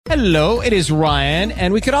Hello, it is Ryan,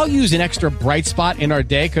 and we could all use an extra bright spot in our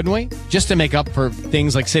day, couldn't we? Just to make up for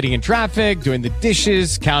things like sitting in traffic, doing the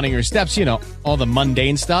dishes, counting your steps, you know, all the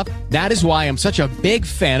mundane stuff. That is why I'm such a big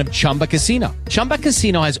fan of Chumba Casino. Chumba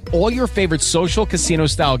Casino has all your favorite social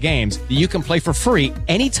casino-style games that you can play for free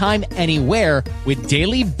anytime, anywhere with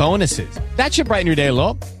daily bonuses. That should brighten your day a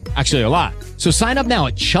little. Actually, a lot. So sign up now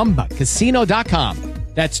at ChumbaCasino.com.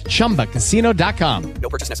 That's ChumbaCasino.com. No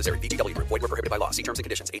purchase necessary. VGW Group. Void where prohibited by law. See terms and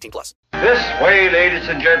conditions. 18+. This way, ladies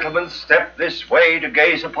and gentlemen, step this way to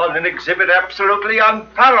gaze upon an exhibit absolutely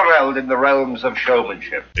unparalleled in the realms of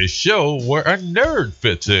showmanship. A show where a nerd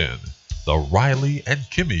fits in. The Riley and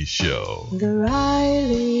Kimmy Show. The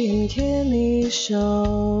Riley and Kimmy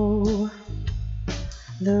Show.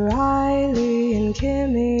 The Riley and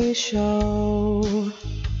Kimmy Show.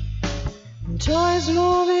 Toys,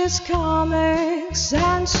 movies, comics,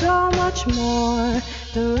 and so much more.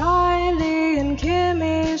 The Riley and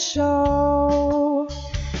Kimmy Show.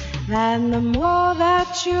 And the more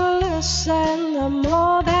that you listen, the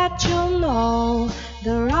more that you'll know.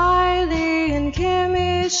 The Riley and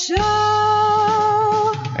Kimmy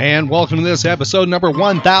Show. And welcome to this episode number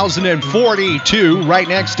 1042. Right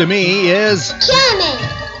next to me is... Kimmy!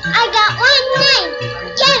 I got one name!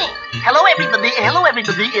 Kimmy! Hello, everybody. Hello,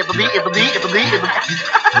 everybody.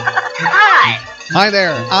 Hi. Hi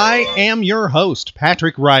there. I am your host,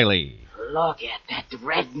 Patrick Riley. Look at that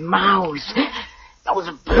red mouse. Those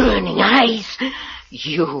burning eyes.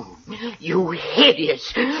 You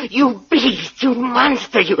hideous. You beast. You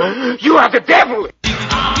monster. You are the devil.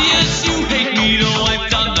 Obvious you hate me, though I've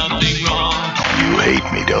done nothing wrong. You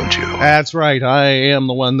hate me, don't you? That's right. I am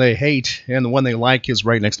the one they hate, and the one they like is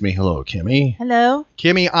right next to me. Hello, Kimmy. Hello.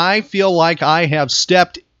 Kimmy, I feel like I have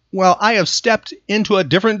stepped into a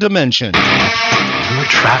different dimension. You're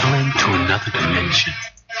traveling to another dimension.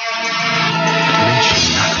 A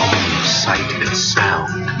dimension not only of sight and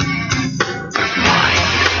sound, but mind.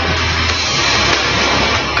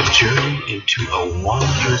 A journey into a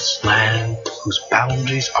wondrous land whose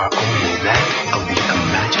boundaries are only that of the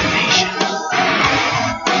imagination.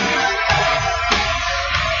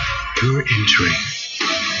 You're entering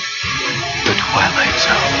the Twilight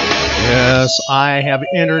Zone. Yes, I have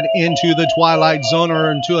entered into the Twilight Zone,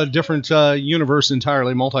 or into a different universe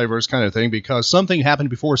entirely, multiverse kind of thing, because something happened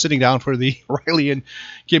before sitting down for the Riley and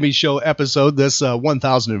Kimmy Show episode, this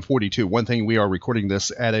 1042. One thing, we are recording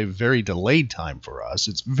this at a very delayed time for us.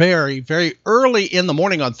 It's very, very early in the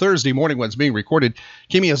morning on Thursday morning when it's being recorded.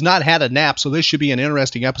 Kimmy has not had a nap, so this should be an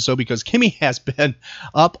interesting episode because Kimmy has been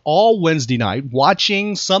up all Wednesday night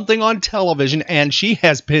watching something on television, and she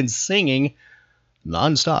has been singing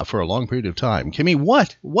nonstop for a long period of time. Kimmy,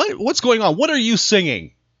 what's going on? What are you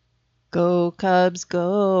singing? Go Cubs,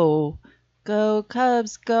 go. Go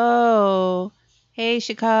Cubs, go. Hey,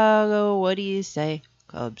 Chicago, what do you say?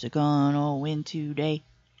 Cubs are gonna win today.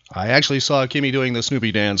 I actually saw Kimmy doing the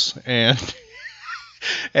Snoopy dance, and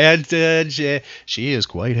she is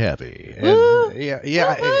quite happy. And, yeah,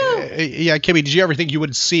 Kimmy, did you ever think you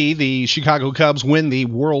would see the Chicago Cubs win the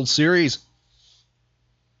World Series?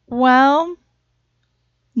 Well,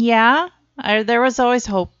 yeah, there was always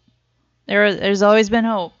hope. There's always been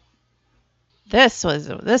hope. This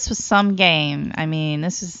was some game. I mean,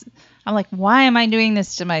 I'm like, why am I doing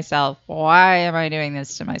this to myself? Why am I doing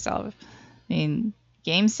this to myself? I mean,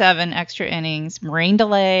 Game 7, extra innings, rain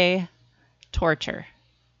delay, torture.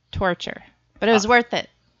 But it was worth it.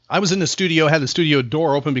 I was in the studio, had the studio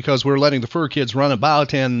door open because we're letting the fur kids run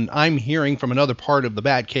about, and I'm hearing from another part of the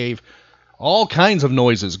bat cave all kinds of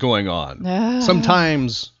noises going on.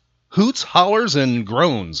 Sometimes hoots, hollers, and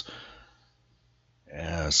groans.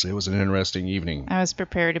 Yes, it was an interesting evening. I was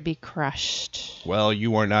prepared to be crushed. Well,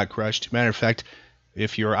 you are not crushed. Matter of fact,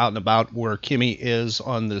 if you're out and about where Kimmy is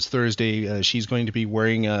on this Thursday, she's going to be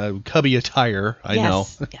wearing Cubby attire. I know.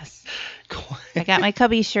 Yes. I got my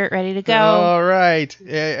Cubby shirt ready to go. All right.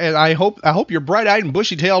 And I hope you're bright-eyed and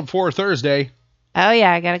bushy-tailed for Thursday. Oh,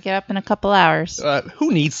 yeah, I got to get up in a couple hours.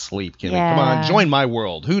 Who needs sleep, Kimmy? Yeah. Come on, join my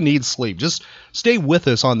world. Who needs sleep? Just stay with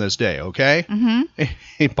us on this day, okay? Mm-hmm.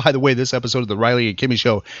 And by the way, this episode of the Riley and Kimmy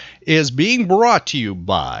Show is being brought to you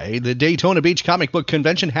by the Daytona Beach Comic Book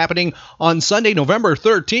Convention happening on Sunday, November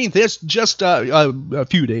 13th. It's just a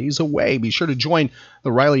few days away. Be sure to join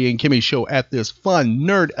the Riley and Kimmy Show at this fun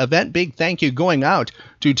nerd event. Big thank you going out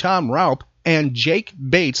to Tom Raupp and Jake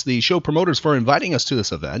Bates, the show promoters, for inviting us to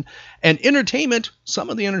this event. And entertainment, some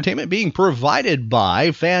of the entertainment being provided by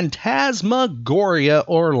Phantasmagoria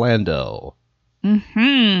Orlando.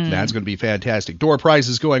 Mm-hmm. That's going to be fantastic. Door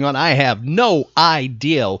prizes going on. I have no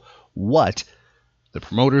idea what the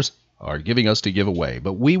promoters are giving us to give away.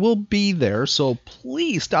 But we will be there, so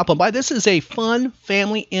please stop on by. This is a fun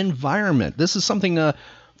family environment. This is something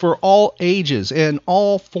for all ages and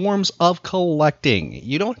all forms of collecting.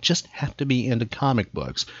 You don't just have to be into comic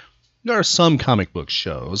books. There are some comic book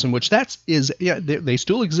shows in which they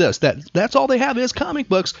still exist. That's all they have is comic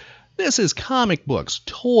books. This is comic books,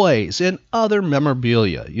 toys, and other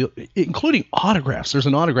memorabilia, including autographs. There's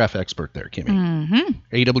an autograph expert there, Kimmy.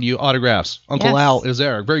 Mm-hmm. AW Autographs. Uncle Al is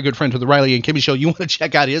there, a very good friend to the Riley and Kimmy Show. You want to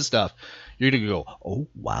check out his stuff. You're going to go, oh,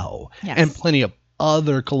 wow. Yes. And plenty of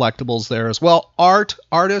other collectibles there as well.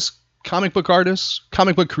 Artists, comic book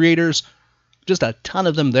creators, just a ton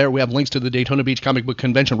of them there. We have links to the Daytona Beach Comic Book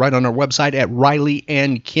Convention right on our website at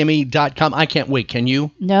rileyandkimmy.com. I can't wait. Can you?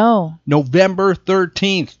 No. November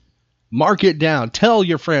 13th. Mark it down. Tell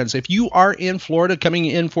your friends. If you are in Florida coming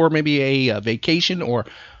in for maybe a vacation or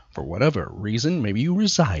for whatever reason, maybe you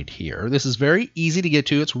reside here. This is very easy to get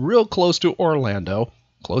to. It's real close to Orlando,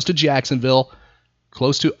 close to Jacksonville,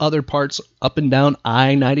 close to other parts up and down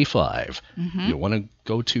I-95. Mm-hmm. You want to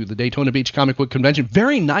go to the Daytona Beach Comic Book Convention.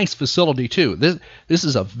 Very nice facility, too. This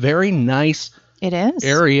is a very nice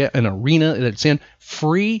area, an arena that's in.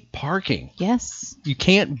 Free parking. Yes. You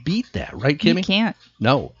can't beat that, right, Kimmy? You can't.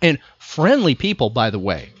 No. And friendly people, by the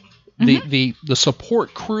way. Mm-hmm. The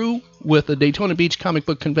support crew with the Daytona Beach Comic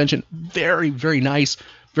Book Convention, very, very nice,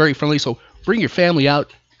 very friendly. So bring your family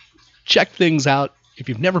out, check things out. If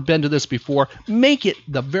you've never been to this before, make it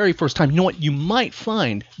the very first time. You know what? You might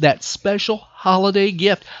find that special holiday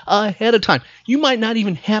gift ahead of time. You might not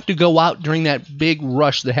even have to go out during that big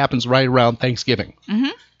rush that happens right around Thanksgiving.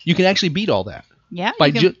 Mm-hmm. You can actually beat all that. Yeah,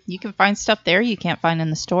 you can find stuff there you can't find in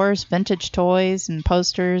the stores, vintage toys and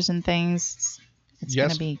posters and things. It's going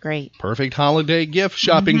to be great. Perfect holiday gift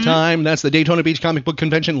shopping time. That's the Daytona Beach Comic Book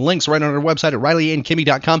Convention. Links right on our website at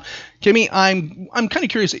rileyandkimmy.com. Kimmy, I'm kind of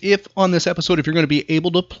curious if on this episode, if you're going to be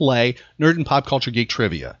able to play Nerd and Pop Culture Geek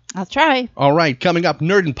Trivia. I'll try. All right, coming up,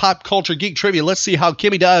 Nerd and Pop Culture Geek Trivia. Let's see how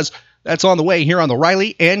Kimmy does. That's on the way here on the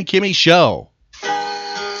Riley and Kimmy Show.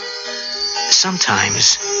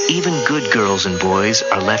 Sometimes, even good girls and boys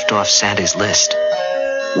are left off Santa's list.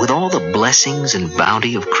 With all the blessings and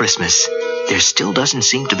bounty of Christmas, there still doesn't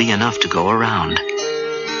seem to be enough to go around.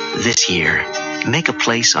 This year, make a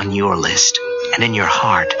place on your list and in your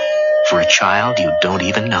heart for a child you don't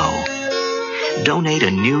even know. Donate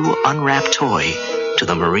a new unwrapped toy to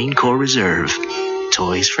the Marine Corps Reserve,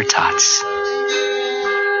 Toys for Tots.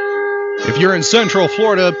 If you're in Central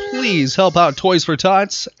Florida, please help out Toys for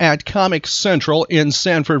Tots at Comic Central in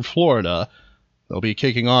Sanford, Florida. They'll be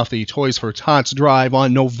kicking off the Toys for Tots drive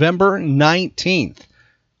on November 19th.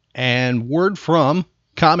 And word from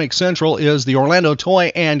Comic Central is the Orlando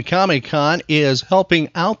Toy and Comic Con is helping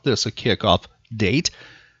out this kickoff date.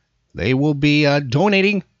 They will be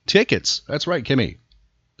donating tickets. That's right, Kimmy.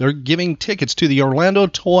 They're giving tickets to the Orlando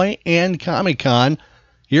Toy and Comic Con.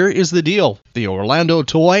 Here is the deal. The Orlando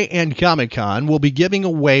Toy and Comic Con will be giving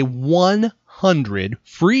away 100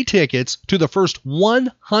 free tickets to the first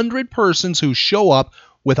 100 persons who show up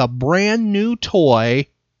with a brand new toy,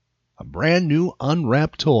 a brand new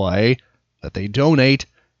unwrapped toy that they donate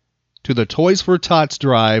to the Toys for Tots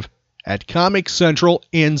drive at Comic Central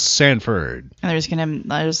in Sanford. There's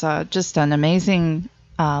just an amazing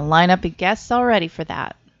lineup of guests already for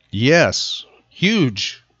that. Yes,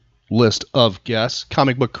 huge list of guests,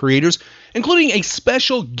 comic book creators, including a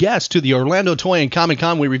special guest to the Orlando Toy and Comic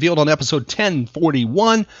Con we revealed on episode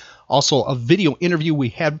 1041. Also, a video interview we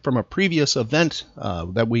had from a previous event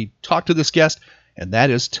that we talked to this guest, and that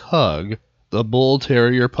is Tugg the Bull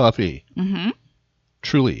Terrier puppy. Mm-hmm.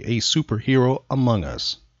 Truly a superhero among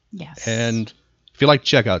us. Yes. And if you'd like to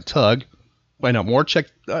check out Tugg, find out more, check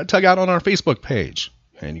Tugg out on our Facebook page.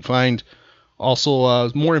 And you find also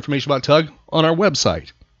more information about Tugg on our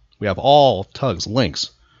website. We have all Tugg's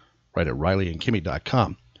links right at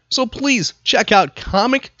rileyandkimmy.com. So please check out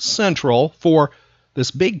Comic Central for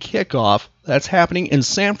this big kickoff that's happening in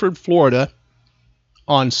Sanford, Florida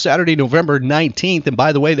on Saturday, November 19th. And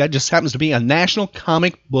by the way, that just happens to be a national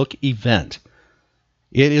comic book event.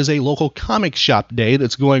 It is a local comic shop day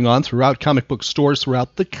that's going on throughout comic book stores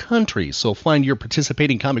throughout the country. So find your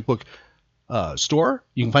participating comic book store.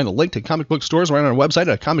 You can find a link to comic book stores right on our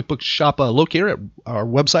website, a comic book shop locator at our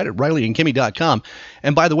website at rileyandkimmy.com.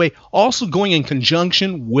 And by the way, also going in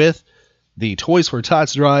conjunction with the Toys for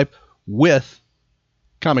Tots drive with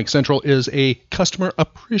Comic Central is a Customer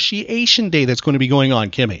Appreciation Day that's going to be going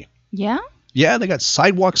on, Kimmy. Yeah? Yeah, they got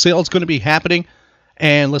sidewalk sales going to be happening.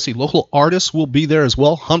 And let's see, local artists will be there as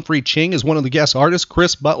well. Humphrey Ching is one of the guest artists,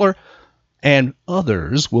 Chris Butler, and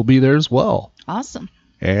others will be there as well. Awesome.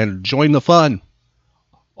 And join the fun.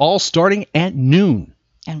 all starting at noon.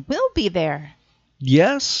 And we'll be there.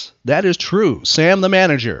 Yes, that is true. Sam, the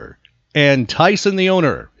manager, and Tyson, the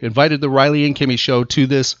owner, invited the Riley and Kimmy Show to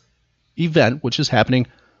this event, which is happening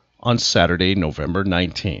on Saturday, November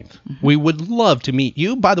 19th. We would love to meet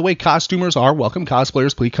you. By the way, costumers are welcome.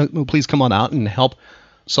 Cosplayers, please come on out and help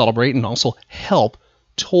celebrate and also help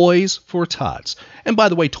Toys for Tots. And by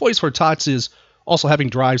the way, Toys for Tots is also having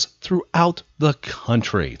drives throughout the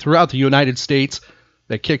country, throughout the United States,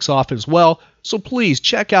 that kicks off as well. So please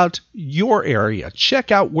check out your area.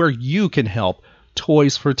 Check out where you can help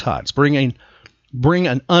Toys for Tots. Bring an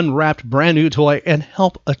unwrapped brand new toy and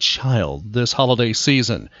help a child this holiday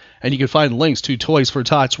season. And you can find links to Toys for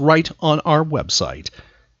Tots right on our website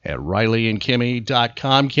at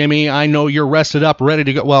RileyandKimmy.com. Kimmy, I know you're rested up, ready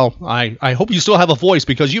to go. Well, I hope you still have a voice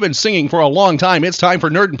because you've been singing for a long time. It's time for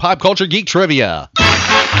Nerd and Pop Culture Geek Trivia.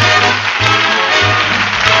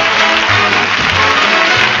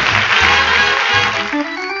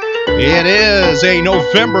 It is a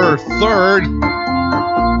November 3rd.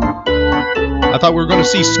 I thought we were going to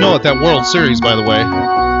see snow at that World Series, by the way.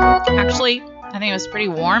 Actually, I think it was pretty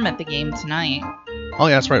warm at the game tonight. Oh,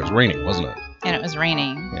 yeah, that's right. It was raining, wasn't it? And it was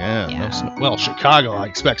raining. Yeah. No snow. Well, Chicago, I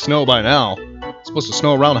expect snow by now. It's supposed to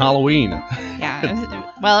snow around Halloween. Yeah.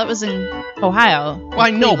 Well, it was in Ohio. Well,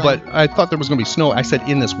 I know, but I thought there was going to be snow. I said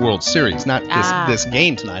in this World Series, not this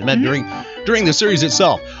game tonight. I meant during the series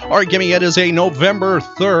itself. All right, Kimmy, it is a November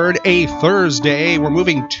 3rd, a Thursday. We're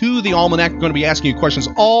moving to the Almanac. We're going to be asking you questions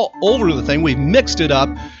all over the thing. We've mixed it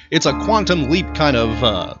up. It's a quantum leap kind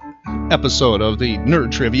of episode of the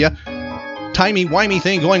Nerd Trivia. Timey-wimey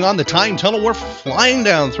thing going on, the time tunnel we're flying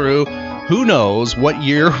down through. Who knows what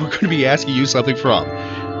year we're going to be asking you something from.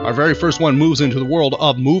 Our very first one moves into the world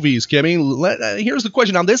of movies, Kimmy. Here's the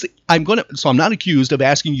question. On this, I'm not accused of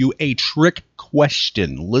asking you a trick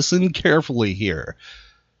question. Listen carefully here.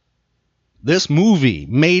 This movie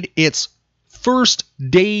made its first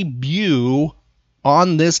debut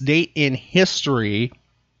on this date in history.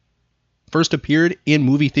 First appeared in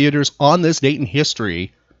movie theaters on this date in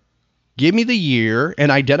history. Give me the year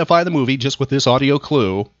and identify the movie just with this audio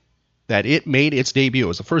clue that it made its debut. It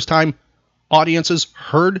was the first time audiences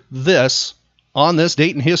heard this on this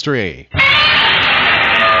date in history.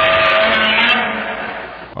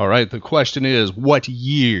 All right, the question is, what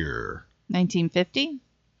year? 1950?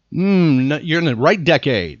 You're in the right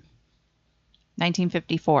decade.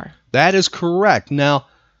 1954. That is correct. Now,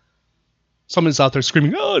 someone's out there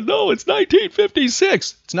screaming, oh, no, it's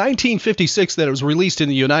 1956. It's 1956 that it was released in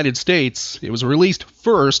the United States. It was released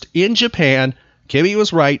first in Japan. Kimmy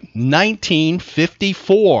was right,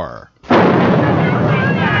 1954.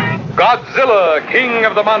 Godzilla, King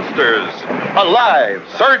of the Monsters, alive,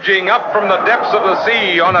 surging up from the depths of the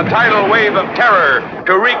sea on a tidal wave of terror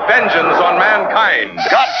to wreak vengeance on mankind.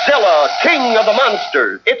 Godzilla, King of the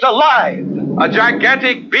Monsters, it's alive. A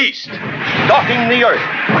gigantic beast, stalking the earth,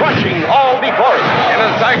 crushing all before it. In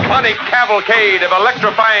a cyclonic cavalcade of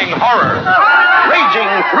electrifying horror.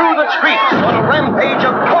 Raging through the streets on a rampage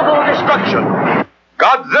of total destruction.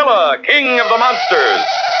 Godzilla, King of the Monsters.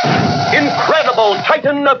 Incredible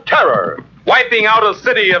titan of terror. Wiping out a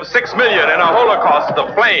city of 6 million in a holocaust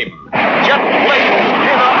of flame. Jet planes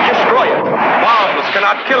cannot destroy it. Bombs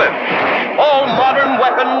cannot kill it. All modern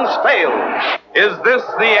weapons fail. Is this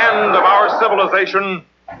the end of our civilization?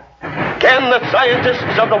 Can the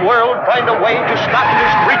scientists of the world find a way to stop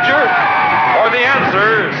this creature? For the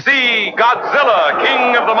answer, see Godzilla,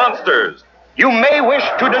 King of the Monsters. You may wish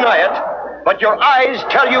to deny it, but your eyes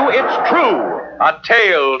tell you it's true. A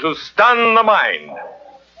tale to stun the mind.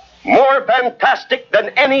 More fantastic than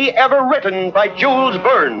any ever written by Jules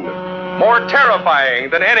Verne. More terrifying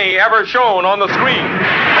than any ever shown on the screen.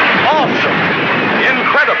 Awesome.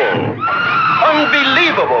 Incredible.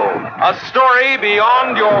 Unbelievable. A story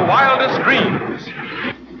beyond your wildest dreams.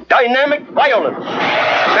 Dynamic violence.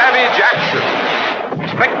 Savage action.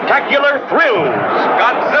 Spectacular thrills.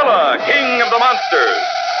 Godzilla, King of the Monsters.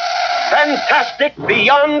 Fantastic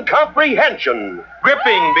beyond comprehension.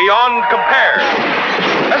 Gripping beyond compare.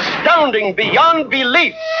 Astounding beyond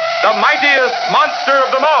belief. The mightiest monster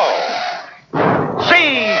of them all.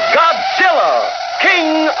 See Godzilla,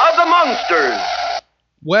 King of the Monsters.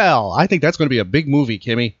 Well, I think that's going to be a big movie,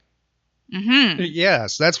 Kimmy. Mm-hmm.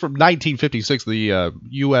 Yes, that's from 1956, the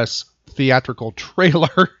U.S. theatrical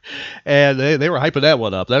trailer, and they were hyping that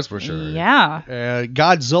one up, that's for sure. Yeah.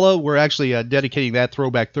 Godzilla, we're actually dedicating that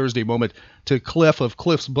Throwback Thursday moment to Cliff of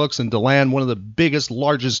Cliff's Books in DeLand, one of the biggest,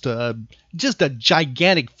 largest, just a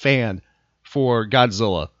gigantic fan for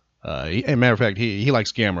Godzilla. As a matter of fact, he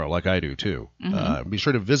likes Gamera like I do, too. Mm-hmm. Be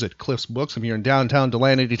sure to visit Cliff's Books if you're in downtown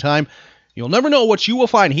DeLand anytime. You'll never know what you will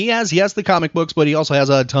find. He has the comic books, but he also has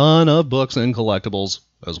a ton of books and collectibles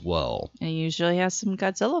as well. And he usually has some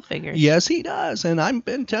Godzilla figures. Yes, he does, and I've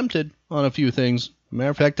been tempted on a few things.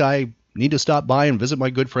 Matter of fact, I need to stop by and visit my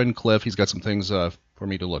good friend Cliff. He's got some things for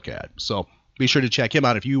me to look at. So be sure to check him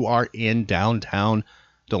out if you are in downtown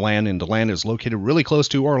DeLand, and DeLand is located really close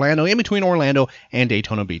to Orlando, in between Orlando and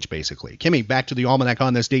Daytona Beach, basically. Kimmy, back to the almanac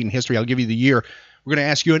on this date in history. I'll give you the year. We're going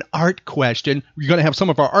to ask you an art question. You're going to have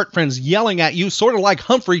some of our art friends yelling at you, sort of like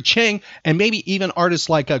Humphrey Ching, and maybe even artists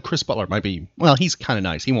like Chris Butler might be, well, he's kind of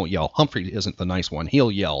nice. He won't yell. Humphrey isn't the nice one.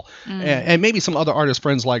 He'll yell. And maybe some other artist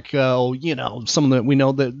friends like, some that we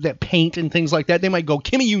know that paint and things like that. They might go,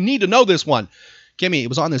 Kimmy, you need to know this one. Kimmy, it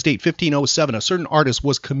was on this date, 1507. A certain artist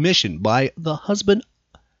was commissioned by the husband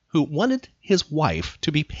who wanted his wife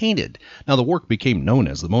to be painted. Now, the work became known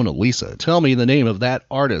as the Mona Lisa. Tell me the name of that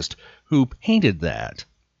artist who painted that.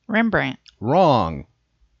 Rembrandt. Wrong.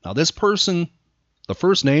 Now, this person, the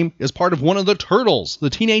first name, is part of one of the Turtles, the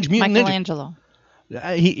Teenage Mutant Michelangelo.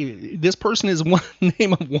 This person is one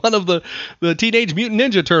name of one of the Teenage Mutant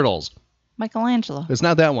Ninja Turtles. Michelangelo. It's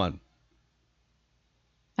not that one.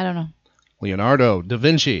 I don't know. Leonardo da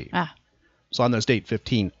Vinci. Ah. It's on this date,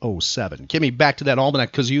 1507. Kimmy, back to that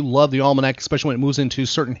almanac, because you love the almanac, especially when it moves into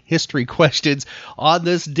certain history questions. On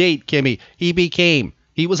this date, Kimmy,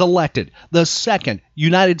 he was elected the second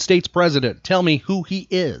United States president. Tell me who he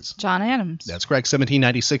is. John Adams. That's correct,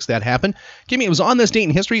 1796 that happened. Kimmy, it was on this date in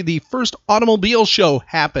history the first automobile show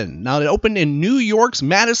happened. Now, it opened in New York's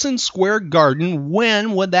Madison Square Garden.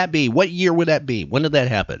 When would that be? What year would that be? When did that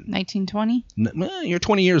happen? 1920. You're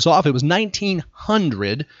 20 years off. It was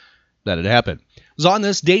 1900 that it happened. It was on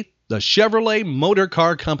this date the Chevrolet Motor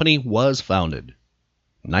Car Company was founded.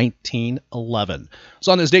 1911.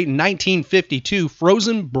 So on this date in 1952,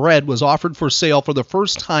 frozen bread was offered for sale for the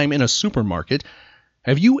first time in a supermarket.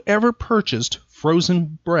 Have you ever purchased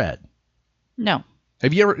frozen bread? No.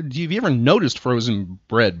 Have you ever noticed frozen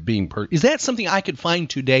bread being purchased? Is that something I could find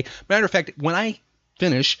today? Matter of fact, when I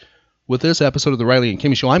finish with this episode of the Riley and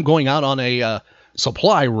Kimmy Show, I'm going out on a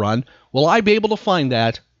supply run. Will I be able to find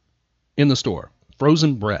that in the store?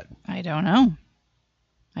 Frozen bread. I don't know.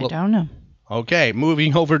 I don't know. Okay,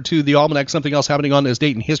 moving over to the almanac, something else happening on this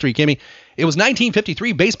date in history, Kimmy. It was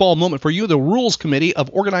 1953, baseball moment for you. The Rules Committee of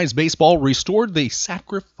Organized Baseball restored the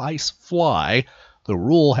sacrifice fly. The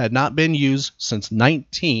rule had not been used since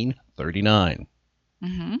 1939.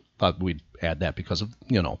 Thought we'd add that because of,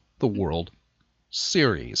 the World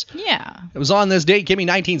Series. Yeah. It was on this date, Kimmy,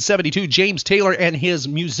 1972, James Taylor and his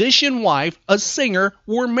musician wife, a singer,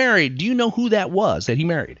 were married. Do you know who that was that he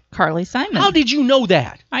married? Carly Simon. How did you know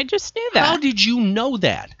that? I just knew that. How did you know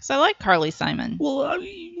that? Because I like Carly Simon. Well,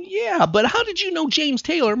 yeah, but how did you know James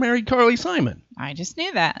Taylor married Carly Simon? I just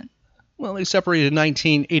knew that. Well, they separated in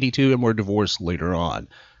 1982 and were divorced later on.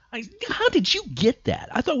 How did you get that?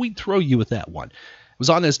 I thought we'd throw you with that one. It was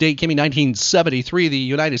on this date, Kimmy, 1973, the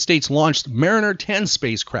United States launched Mariner 10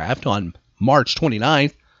 spacecraft on March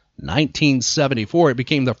 29th, 1974. It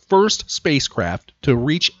became the first spacecraft to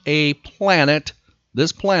reach a planet.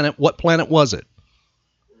 This planet, what planet was it?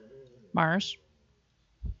 Mars.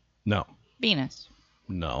 No. Venus.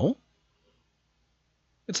 No.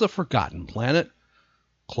 It's the forgotten planet,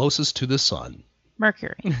 closest to the sun.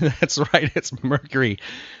 Mercury. That's right, it's Mercury.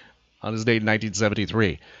 On this date in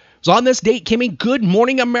 1973. So on this date, Kimmy, Good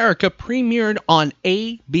Morning America premiered on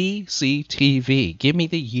ABC TV. Give me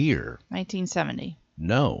the year. 1970.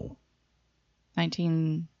 No.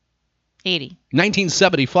 1980.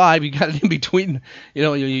 1975. You got it in between.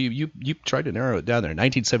 You tried to narrow it down there.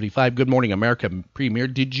 1975, Good Morning America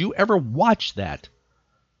premiered. Did you ever watch that?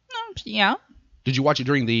 Yeah. Did you watch it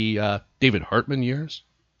during the David Hartman years?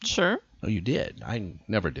 Sure. Oh, you did. I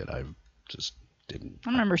never did. I just didn't.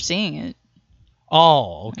 I remember seeing it.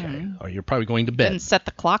 Oh, okay. Oh, you're probably going to bed. Didn't set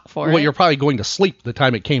the clock for it. Well, you're probably going to sleep the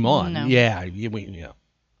time it came on. No. Yeah.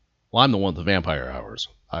 Well, I'm the one with the vampire hours.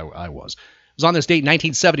 I was. It was on this date,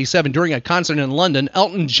 1977, during a concert in London,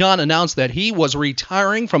 Elton John announced that he was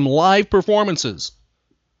retiring from live performances.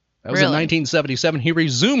 That was in 1977. He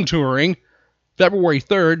resumed touring February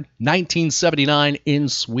 3rd, 1979 in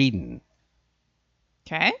Sweden.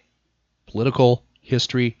 Okay. Political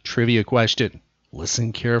history trivia question.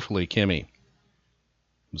 Listen carefully, Kimmy.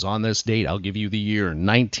 It was on this date. I'll give you the year,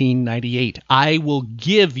 1998. I will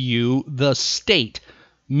give you the state.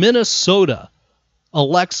 Minnesota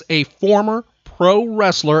elects a former pro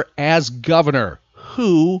wrestler as governor.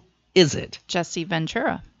 Who is it? Jesse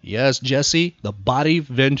Ventura. Yes, Jesse the Body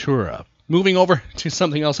Ventura. Moving over to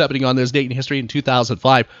something else happening on this date in history in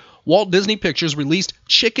 2005. Walt Disney Pictures released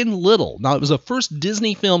Chicken Little. Now, it was the first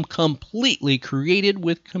Disney film completely created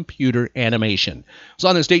with computer animation. It was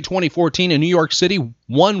on this date, 2014, in New York City.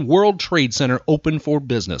 One World Trade Center opened for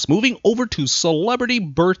business. Moving over to celebrity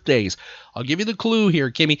birthdays. I'll give you the clue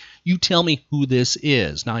here, Kimmy. You tell me who this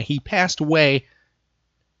is. Now, he passed away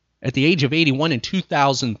at the age of 81 in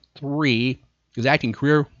 2003. His acting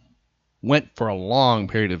career went for a long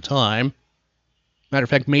period of time. Matter of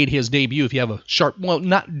fact, made his debut, if you have a sharp, well,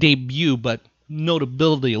 not debut, but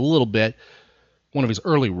notability a little bit, one of his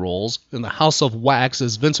early roles in The House of Wax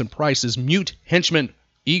as Vincent Price's mute henchman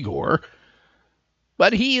Igor.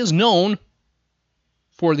 But he is known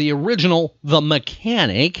for the original The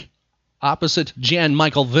Mechanic, opposite Jan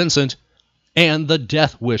Michael Vincent, and the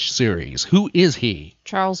Death Wish series. Who is he?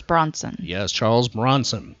 Charles Bronson. Yes, Charles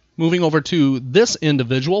Bronson. Moving over to this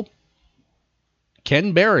individual,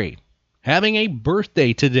 Ken Berry, having a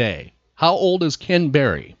birthday today. How old is Ken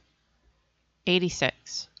Berry?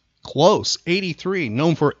 86. Close. 83.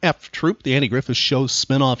 Known for F Troop, the Andy Griffith Show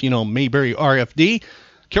spinoff, Mayberry RFD.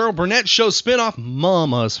 Carol Burnett Show spinoff,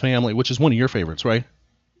 Mama's Family, which is one of your favorites, right?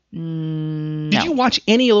 No. Did you watch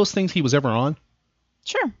any of those things he was ever on?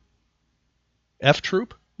 Sure. F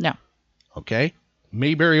Troop? No. Okay.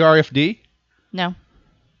 Mayberry RFD? No.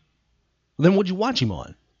 Then what'd you watch him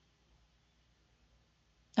on?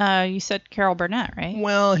 You said Carol Burnett, right?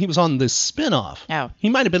 Well, he was on this spinoff. Oh. He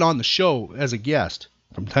might have been on the show as a guest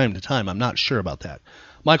from time to time. I'm not sure about that.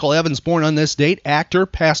 Michael Evans, born on this date, actor,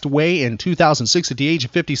 passed away in 2006 at the age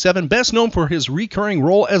of 57. Best known for his recurring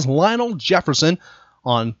role as Lionel Jefferson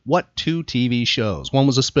on what two TV shows? One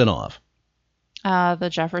was a spinoff. The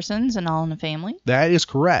Jeffersons and All in the Family. That is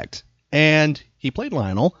correct. And he played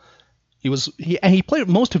Lionel. He played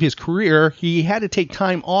most of his career. He had to take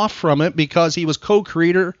time off from it because he was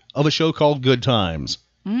co-creator of a show called Good Times.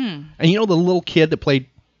 Mm. And the little kid that played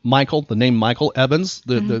Michael, the name Michael Evans,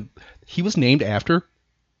 he was named after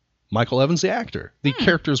Michael Evans, the actor. The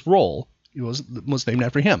character's role was named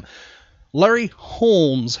after him. Larry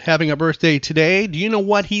Holmes having a birthday today. Do you know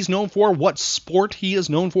what he's known for? What sport he is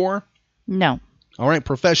known for? No. All right,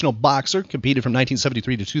 professional boxer, competed from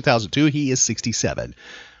 1973 to 2002. He is 67.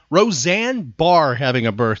 Roseanne Barr having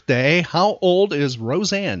a birthday. How old is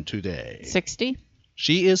Roseanne today? 60.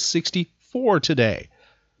 She is 64 today.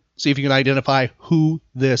 See if you can identify who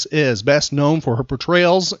this is. Best known for her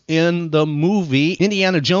portrayals in the movie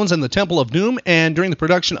Indiana Jones and the Temple of Doom. And during the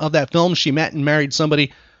production of that film, she met and married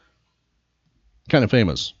somebody kind of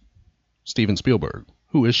famous. Steven Spielberg.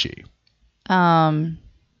 Who is she? Can't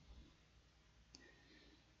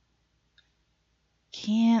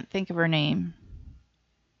think of her name.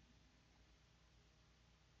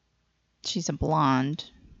 She's a blonde.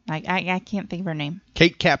 I can't think of her name.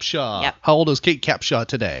 Kate Capshaw. Yep. How old is Kate Capshaw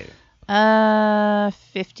today?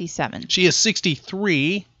 57. She is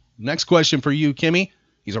 63. Next question for you, Kimmy.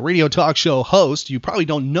 He's a radio talk show host. You probably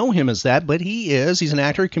don't know him as that, but he is. He's an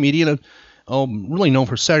actor, comedian, really known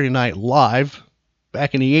for Saturday Night Live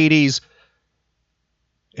back in the 80s.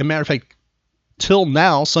 As a matter of fact, till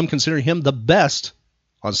now, some consider him the best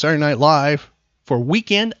on Saturday Night Live for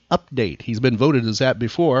Weekend Update. He's been voted as that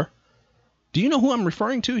before. Do you know who I'm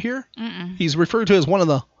referring to here? Mm-mm. He's referred to as one of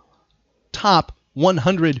the top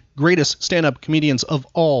 100 greatest stand-up comedians of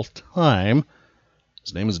all time.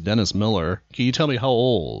 His name is Dennis Miller. Can you tell me how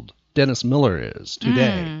old Dennis Miller is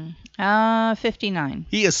today? 59.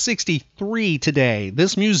 He is 63 today.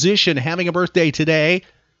 This musician having a birthday today,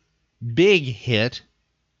 big hit,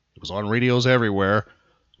 it was on radios everywhere,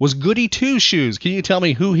 was Goody Two-Shoes. Can you tell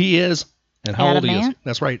me who he is and how old he is?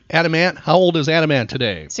 That's right, Adamant. How old is Adamant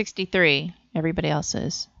today? 63. Everybody else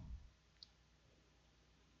is.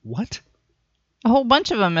 What? A whole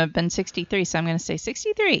bunch of them have been 63, so I'm going to say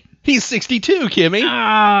 63. He's 62, Kimmy.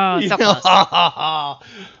 Oh, so close.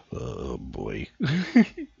 Oh, boy.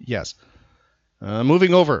 Yes.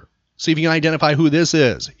 Moving over. See if you can identify who this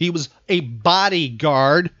is. He was a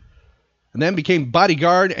bodyguard and then became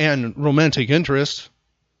bodyguard and romantic interest,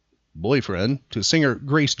 boyfriend, to singer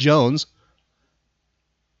Grace Jones.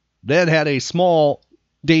 Then had a small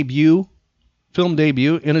film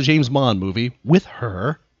debut in a James Bond movie with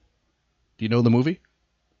her. Do you know the movie?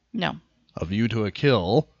 No. A View to a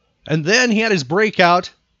Kill. And then he had his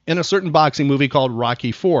breakout in a certain boxing movie called Rocky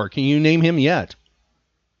IV. Can you name him yet?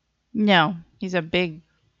 No. He's a big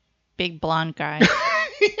blonde guy.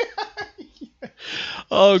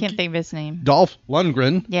 Oh, can't think of his name. Dolph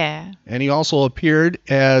Lundgren. Yeah. And he also appeared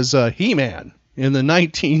as He-Man in the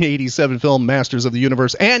 1987 film Masters of the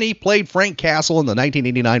Universe. And he played Frank Castle in the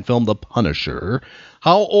 1989 film The Punisher.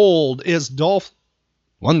 How old is Dolph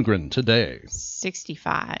Lundgren today?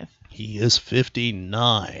 65. He is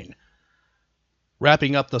 59.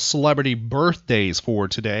 Wrapping up the celebrity birthdays for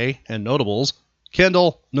today and notables,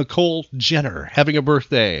 Kendall Nicole Jenner having a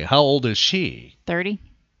birthday. How old is she? 30.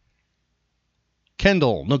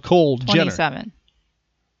 Kendall Nicole 27. Jenner.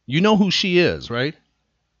 You know who she is, right?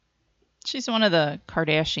 She's one of the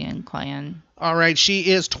Kardashian clan. All right, she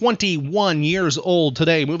is 21 years old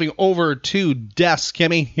today. Moving over to deaths,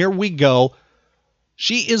 Kimmy. Here we go.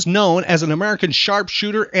 She is known as an American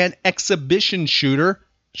sharpshooter and exhibition shooter.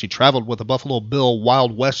 She traveled with the Buffalo Bill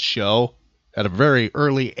Wild West show at a very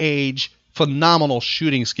early age. Phenomenal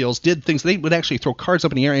shooting skills. Did things. They would actually throw cards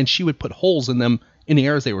up in the air, and she would put holes in them in the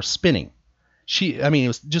air as they were spinning. It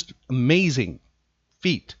was just amazing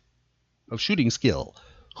feat of shooting skill.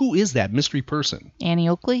 Who is that mystery person? Annie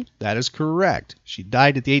Oakley? That is correct. She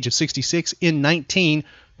died at the age of 66 in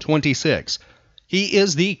 1926. He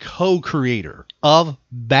is the co-creator of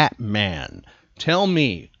Batman. Tell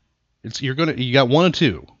me, you got one or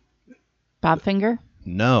two. Bob Finger?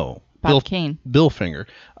 No. Bob Kane. Bill Finger.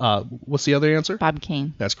 What's the other answer? Bob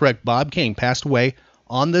Kane. That's correct. Bob Kane passed away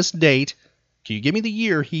on this date. Can you give me the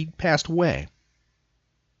year he passed away?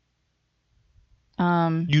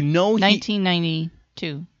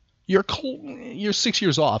 1992. You're 6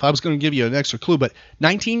 years off. I was going to give you an extra clue, but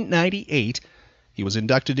 1998, he was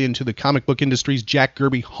inducted into the comic book industry's Jack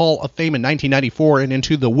Kirby Hall of Fame in 1994 and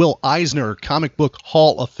into the Will Eisner Comic Book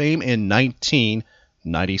Hall of Fame in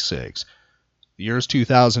 1996. The year is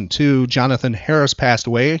 2002. Jonathan Harris passed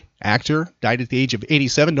away. Actor, died at the age of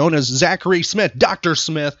 87, known as Zachary Smith, Dr.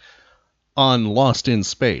 Smith, on Lost in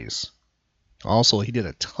Space. Also, he did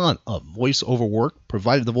a ton of voiceover work,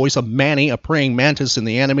 provided the voice of Manny, a praying mantis in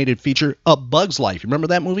the animated feature A Bug's Life. You remember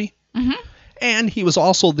that movie? Mm-hmm. And he was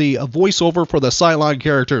also the voiceover for the Cylon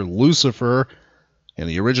character Lucifer in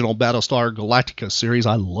the original Battlestar Galactica series.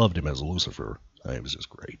 I loved him as Lucifer. It was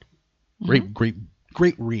just great. Great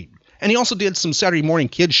read. And he also did some Saturday morning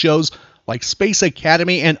kids shows like Space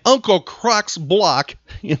Academy and Uncle Croc's Block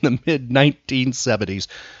in the mid-1970s.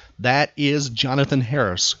 That is Jonathan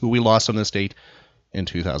Harris, who we lost on this date in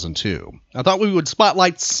 2002. I thought we would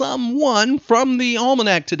spotlight someone from the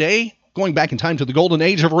Almanac today, going back in time to the golden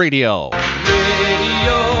age of radio.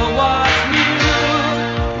 Radio was new.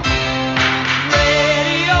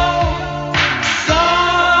 Radio,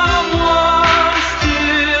 someone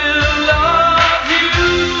still loves you.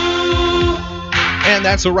 And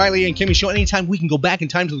that's the Riley and Kimmy Show. Anytime we can go back in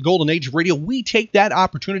time to the golden age of radio, we take that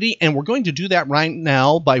opportunity, and we're going to do that right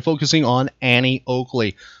now by focusing on Annie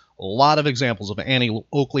Oakley. A lot of examples of Annie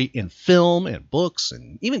Oakley in film and books,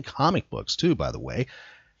 and even comic books too, by the way.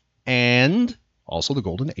 And also the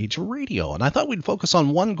golden age of radio. And I thought we'd focus on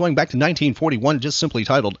one going back to 1941, just simply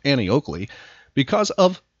titled Annie Oakley, because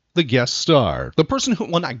of the guest star. The person who,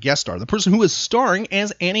 well, not guest star, the person who is starring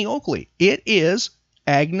as Annie Oakley. It is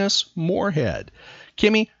Agnes Moorehead.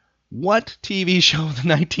 Kimmy, what TV show of the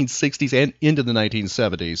 1960s and into the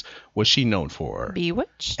 1970s was she known for?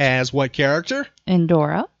 Bewitched. As what character?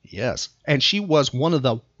 Endora. Yes. And she was one of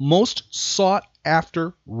the most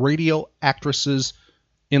sought-after radio actresses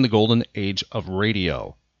in the golden age of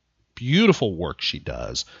radio. Beautiful work she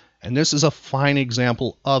does. And this is a fine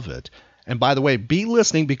example of it. And by the way, be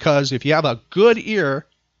listening, because if you have a good ear,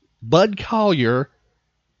 Bud Collyer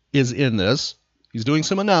is in this. He's doing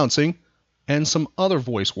some announcing and some other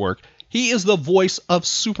voice work. He is the voice of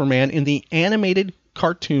Superman in the animated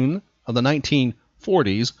cartoon of the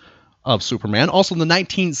 1940s of Superman. Also the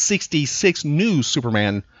 1966 new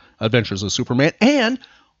Superman Adventures of Superman. And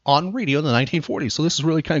on radio in the 1940s. So this is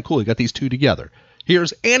really kind of cool. You got these two together.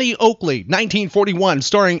 Here's Annie Oakley, 1941,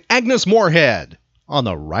 starring Agnes Moorehead on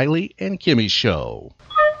the Riley and Kimmy Show.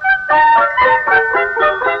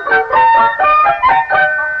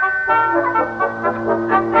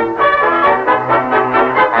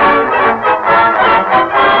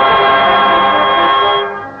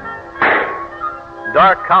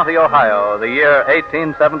 Dark County, Ohio, the year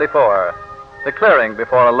 1874. The clearing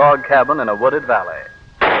before a log cabin in a wooded valley.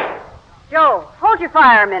 Joe, hold your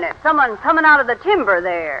fire a minute. Someone's coming out of the timber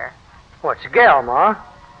there. What's the gal, Ma?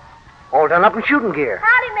 All done up in shooting gear.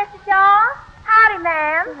 Howdy, Mr. Shaw. Howdy,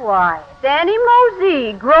 ma'am. Why, it's Annie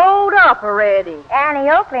Mosey, growed up already. Annie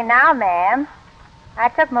Oakley now, ma'am. I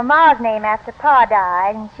took my ma's name after Pa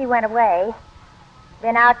died, and she went away.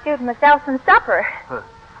 Been out shooting myself some supper. Huh.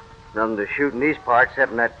 Nothing to shoot in these parts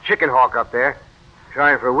except that chicken hawk up there.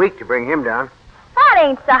 Trying for a week to bring him down. That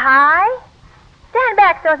ain't so high. Stand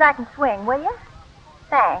back so as I can swing, will you?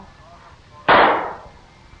 Thanks.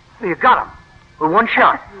 You got him. With one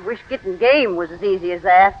shot. I wish getting game was as easy as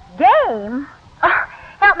that. Game? Oh,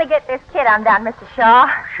 help me get this kid undone, Mr. Shaw.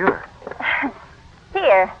 Sure.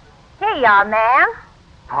 Here. Here you are, ma'am.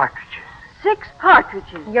 Partridges. 6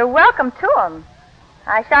 partridges. You're welcome to 'em.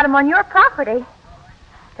 I shot 'em on your property.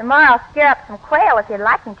 Tomorrow I'll scare up some quail if you'd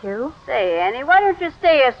like me to. Say, Annie, why don't you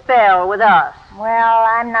stay a spell with us? Well,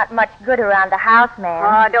 I'm not much good around the house,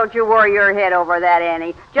 ma'am. Don't you worry your head over that,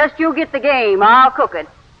 Annie. Just you get the game. I'll cook it.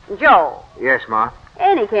 Joe. Yes, Ma.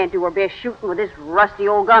 Annie can't do her best shooting with this rusty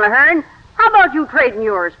old gun of hern. How about you trading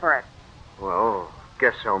yours for it? Well,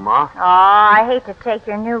 guess so, Ma. Oh, I hate to take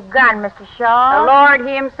your new gun, Mr. Shaw. The Lord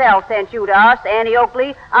himself sent you to us, Annie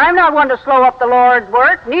Oakley. I'm not one to slow up the Lord's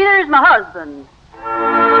work. Neither is my husband.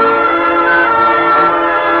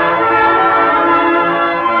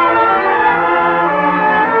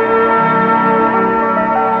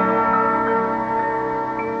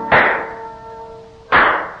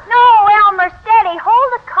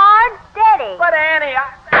 But, Annie,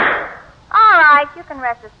 All right, you can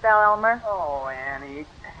rest a spell, Elmer. Oh, Annie.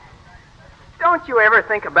 Don't you ever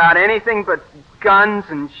think about anything but guns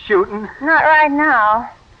and shooting? Not right now.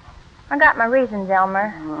 I got my reasons,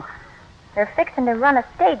 Elmer. They're fixing to run a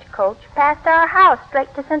stagecoach past our house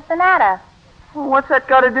straight to Cincinnati. Well, what's that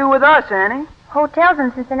got to do with us, Annie? Hotels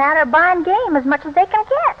in Cincinnati are buying game as much as they can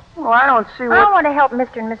get. Well, I don't see what... I want to help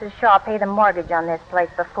Mr. and Mrs. Shaw pay the mortgage on this place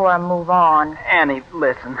before I move on. Annie,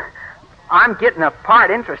 listen. I'm getting a part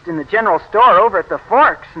interest in the general store over at the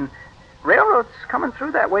Forks, and railroad's coming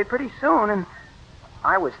through that way pretty soon, and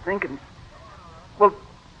I was thinking... Well,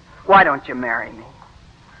 why don't you marry me?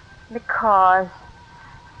 Because...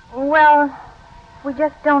 Well, we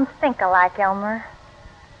just don't think alike, Elmer.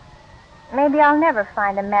 Maybe I'll never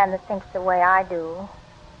find a man that thinks the way I do.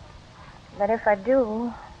 But if I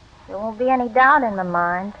do, there won't be any doubt in my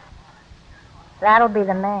mind. That'll be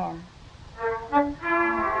the man.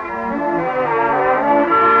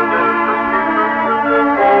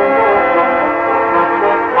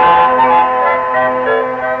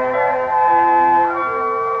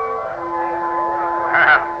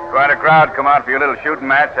 Quite a crowd come out for your little shooting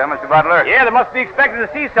match, huh, Mr. Butler? Yeah, they must be expecting to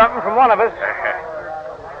see something from one of us.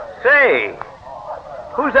 Say,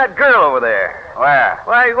 who's that girl over there? Where?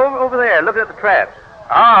 Why, over there, looking at the traps.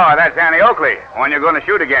 Oh, that's Annie Oakley, one you're going to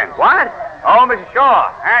shoot against. What? Oh, Mrs.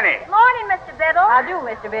 Shaw, Annie. Morning, Mr. Biddle. How do,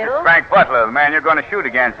 Mr. Biddle? Frank Butler, the man you're going to shoot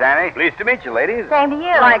against, Annie. Pleased to meet you, ladies. Same to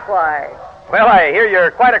you. Likewise. Well, I hear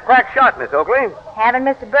you're quite a crack shot, Miss Oakley. Haven't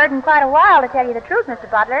missed a bird in quite a while, to tell you the truth, Mr.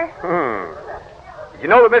 Butler. Did you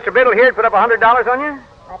know that Mr. Biddle here had put up $100 on you?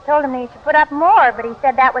 I told him he should put up more, but he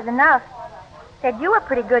said that was enough. Said you were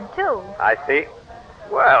pretty good, too. I see.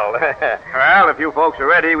 Well, well, if you folks are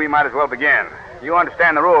ready, we might as well begin. You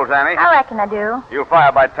understand the rules, Annie? I reckon I do. You'll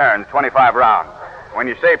fire by turns, 25 rounds. When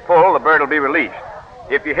you say pull, the bird will be released.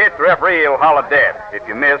 If you hit, the referee will holler dead. If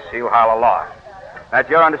you miss, he'll holler loss. That's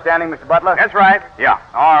your understanding, Mr. Butler? That's right. Yeah.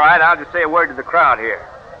 All right, I'll just say a word to the crowd here.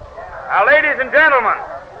 Now, ladies and gentlemen,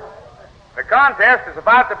 the contest is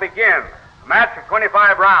about to begin. A match of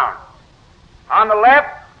 25 rounds. On the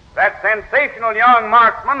left, that sensational young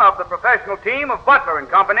marksman of the professional team of Butler and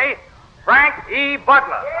Company, Frank E.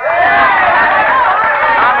 Butler.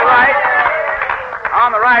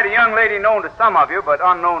 On the right, a young lady known to some of you, but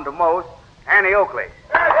unknown to most, Annie Oakley.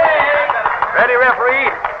 Ready, referee?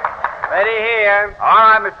 Ready here. All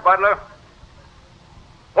right, Mr. Butler.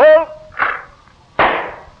 Pull.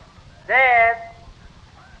 Dead.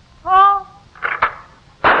 Pull.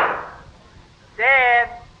 Dead.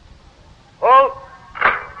 Pull.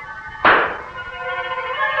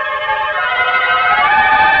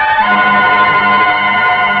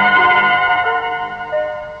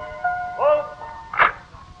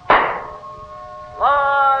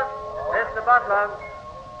 Lost. Mr. Butler.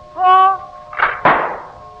 Pull.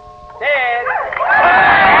 Dead.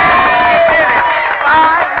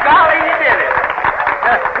 By golly, you did it.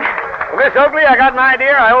 Well, Miss Oakley, I got an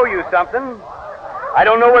idea. I owe you something. I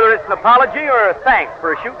don't know whether it's an apology or a thanks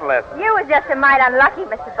for a shooting lesson. You were just a mite unlucky,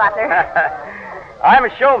 Mr. Butler. I'm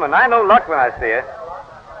a showman. I know luck when I see it.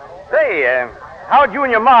 Say, how'd you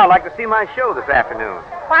and your ma like to see my show this afternoon?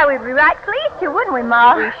 Why, we'd be right pleased to, wouldn't we,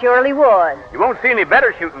 Ma? We surely would. You won't see any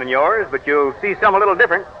better shooting than yours, but you'll see some a little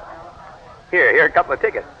different. Here, a couple of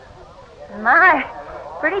tickets. My,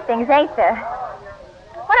 pretty things, ain't there?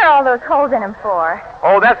 What are all those holes in them for?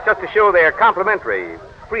 Oh, that's just to show they're complimentary,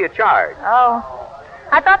 free of charge. Oh,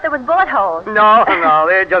 I thought there was bullet holes. No,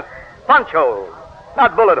 they're just punch holes.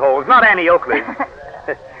 Not bullet holes, not Annie Oakley.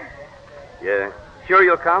 Yeah, sure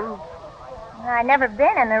you'll come? I never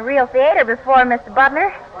been in a real theater before, Mr.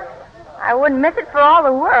 Butler. I wouldn't miss it for all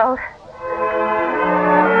the world.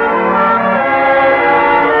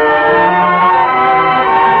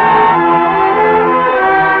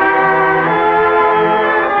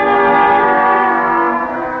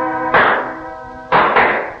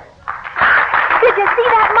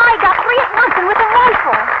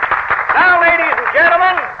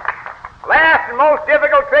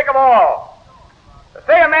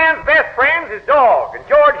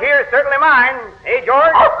 here is certainly mine. Hey,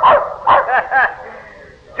 George?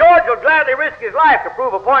 George will gladly risk his life to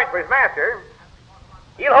prove a point for his master.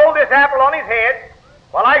 He'll hold this apple on his head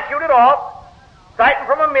while I shoot it off, sighting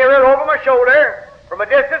from a mirror over my shoulder from a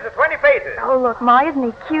distance of 20 paces. Oh, look, Ma, isn't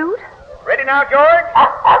he cute? Ready now, George?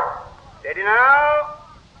 Steady now.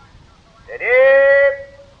 Steady.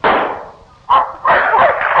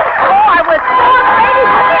 Oh, I was so afraid he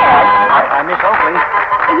did. Miss Oakley,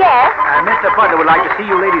 Yes? Mr. Butler would like to see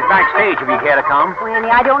you ladies backstage if you care to come. Winnie,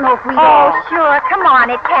 I don't know if we Oh, sure. Come on.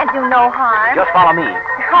 It can't do no harm. Just follow me.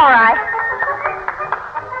 All right.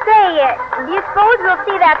 Say, do you suppose we'll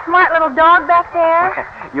see that smart little dog back there?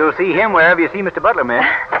 You'll see him wherever you see Mr. Butler, miss.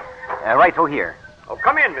 Right so here. Oh,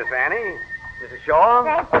 come in, Miss Annie. Mrs. Shaw.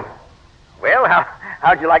 Thank you. Well,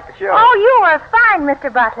 how'd you like the show? Oh, you were fine,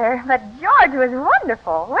 Mr. Butler, but George was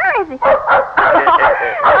wonderful. Where is he?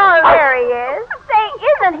 Oh, there he is. Say,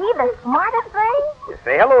 isn't he the smartest thing? You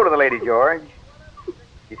say hello to the lady, George.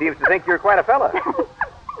 He seems to think you're quite a fella.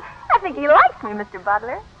 I think he likes me, Mr.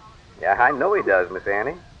 Butler. Yeah, I know he does, Miss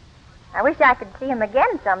Annie. I wish I could see him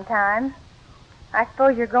again sometime. I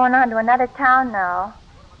suppose you're going on to another town now.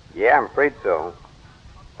 Yeah, I'm afraid so.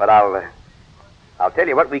 But I'll tell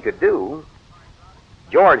you what we could do.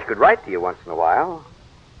 George could write to you once in a while.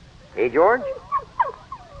 Hey, George?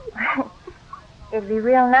 It'd be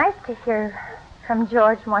real nice to hear from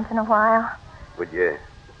George once in a while. Would you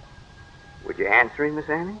answer him, Miss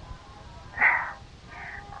Annie?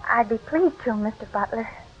 I'd be pleased to, Mr. Butler.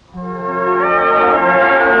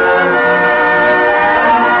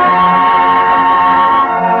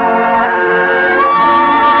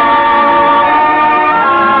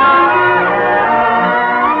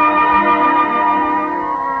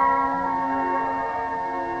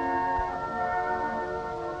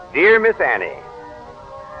 Dear Miss Annie,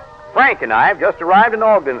 Frank and I have just arrived in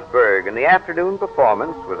Ogdensburg, and the afternoon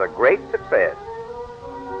performance was a great success.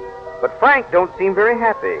 But Frank don't seem very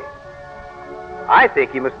happy. I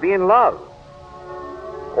think he must be in love.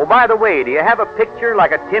 Oh, by the way, do you have a picture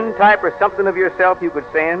like a tintype or something of yourself you could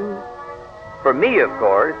send? For me, of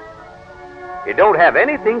course. It don't have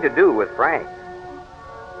anything to do with Frank.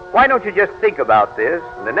 Why don't you just think about this,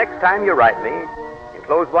 and the next time you write me,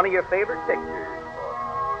 enclose one of your favorite pictures.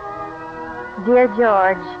 Dear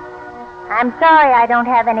George, I'm sorry I don't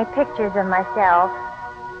have any pictures of myself.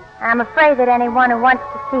 I'm afraid that anyone who wants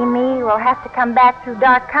to see me will have to come back through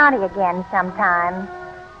Dark County again sometime.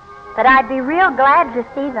 But I'd be real glad to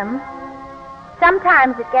see them.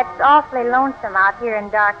 Sometimes it gets awfully lonesome out here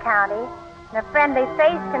in Dark County, and a friendly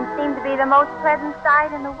face can seem to be the most pleasant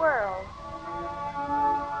sight in the world.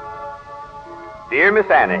 Dear Miss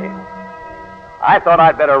Annie, I thought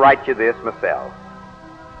I'd better write you this myself.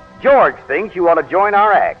 George thinks you ought to join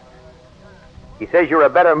our act. He says you're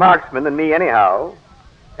a better marksman than me anyhow.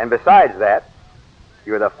 And besides that,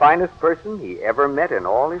 you're the finest person he ever met in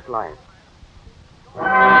all his life.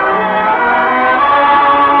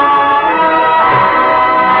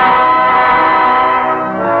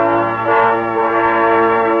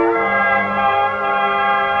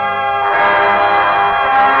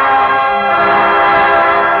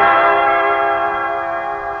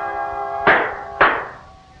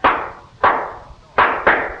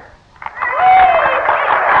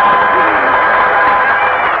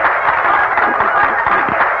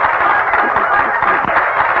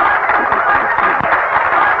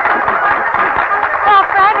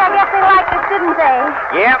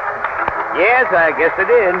 I guess I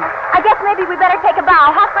did. I guess maybe we better take a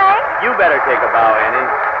bow, huh, Frank? You better take a bow, Annie.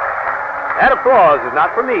 That applause is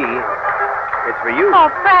not for me. It's for you. Oh,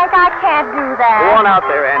 Frank, I can't do that. Go on out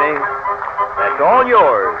there, Annie. That's all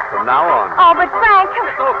yours from now on. Oh, but Frank...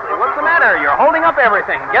 Miss Oakley, what's the matter? You're holding up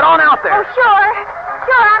everything. Get on out there. Oh, sure.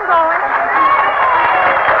 Sure, I'm going.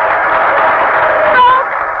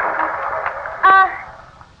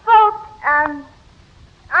 Folks,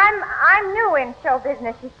 I'm new in show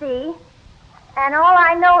business, you see. And all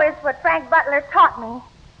I know is what Frank Butler taught me.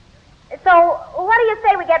 So, what do you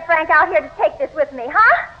say we get Frank out here to take this with me,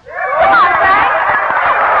 huh? Come on, Frank.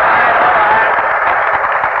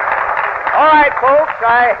 All right, folks,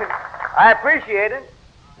 I appreciate it.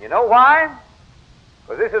 You know why?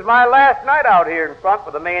 Because this is my last night out here in front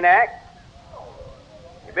for the main act.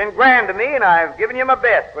 You've been grand to me, and I've given you my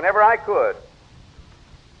best whenever I could.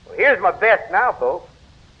 Well, here's my best now, folks.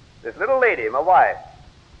 This little lady, my wife.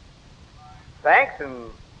 Thanks,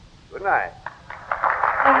 and good night.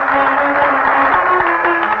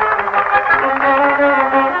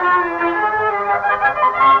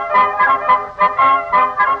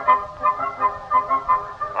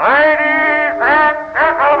 Ladies and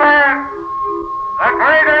gentlemen, the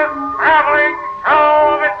greatest traveling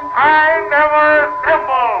show of its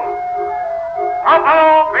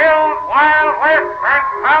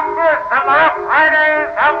strongest and last riders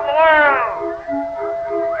of the world.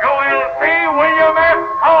 You will see William F.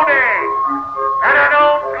 Pony, better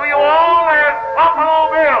known to you all as Buffalo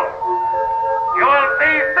Bill. You will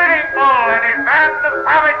see Sitting Bull and his band of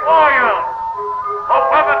savage warriors who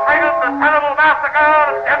perpetrated the terrible massacre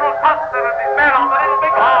of General Custer and his men on the Little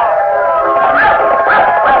Big Horn.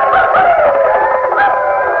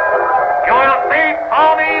 You will see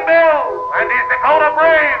Tawny Bill and his Dakota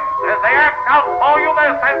Braves as they act out for you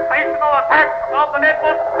their sensational attacks on the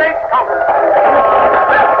Deadwood Stagecoach.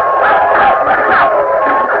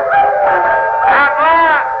 And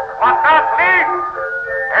last, but not least,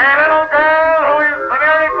 a little girl who is the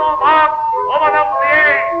miracle marked woman of the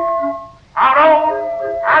age, our own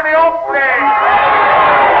Annie Oakley.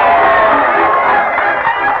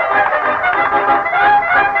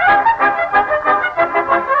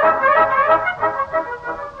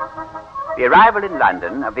 The arrival in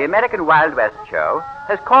London of the American Wild West show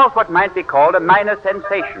has caused what might be called a minor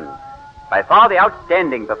sensation. By far the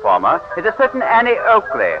outstanding performer is a certain Annie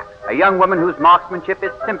Oakley, a young woman whose marksmanship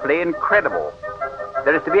is simply incredible.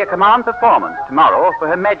 There is to be a command performance tomorrow for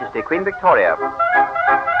Her Majesty Queen Victoria.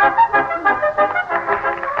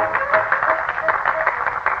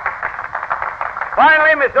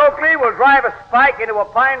 Finally, Miss Oakley will drive a spike into a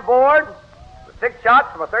pine board with 6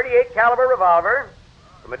 shots from a .38 caliber revolver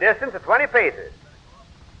from a distance of 20 paces.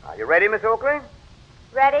 Are you ready, Miss Oakley?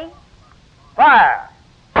 Ready? Fire!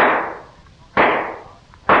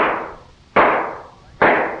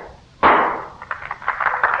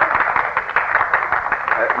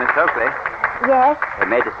 Miss Oakley, Yes? Her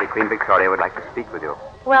Majesty Queen Victoria would like to speak with you.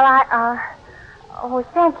 Well, Oh,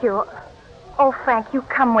 thank you. Oh, Frank, you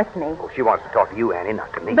come with me. Oh, she wants to talk to you, Annie,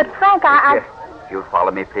 not to me. But, Frank, I... Yes. If you'll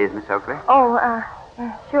follow me, please, Miss Oakley. Oh,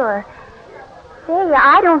 sure. Say,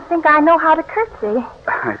 I don't think I know how to curtsy.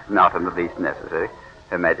 It's not in the least necessary.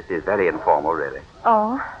 Her Majesty is very informal, really.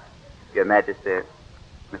 Oh? Your Majesty,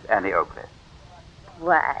 Miss Annie Oakley.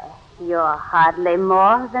 Why, you're hardly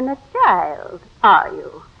more than a child, are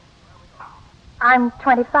you? I'm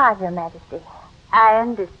 25, Your Majesty. I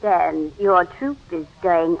understand your troop is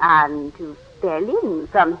going on to Berlin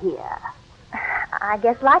from here. I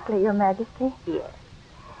guess likely, Your Majesty. Yes.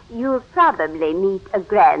 You'll probably meet a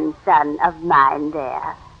grandson of mine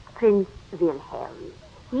there, Prince Wilhelm.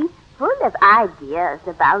 He's full of ideas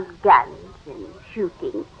about guns and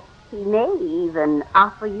shooting. He may even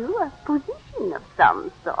offer you a position of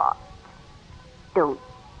some sort. Don't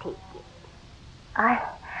take it.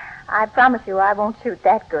 I promise you I won't shoot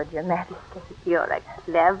that good, Your Majesty. You're a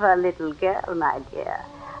clever little girl, my dear.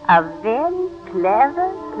 A very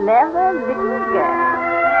clever, clever little girl.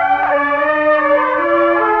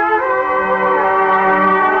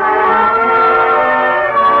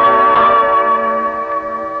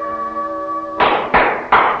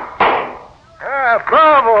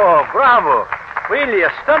 Bravo. Really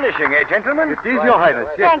astonishing, gentlemen? It is, Your Highness.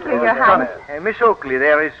 Yes. Thank you, Your Highness. Miss Oakley,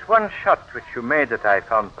 there is one shot which you made that I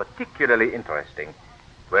found particularly interesting,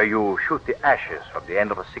 where you shoot the ashes from the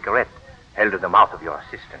end of a cigarette held in the mouth of your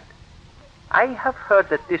assistant. I have heard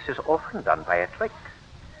that this is often done by a trick,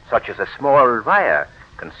 such as a small wire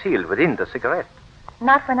concealed within the cigarette.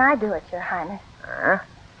 Not when I do it, Your Highness.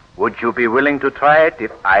 Would you be willing to try it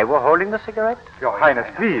if I were holding the cigarette? Your Highness,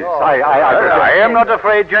 please. I am not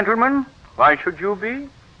afraid, gentlemen. Why should you be?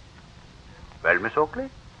 Well, Miss Oakley?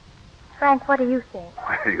 Frank, what do you think?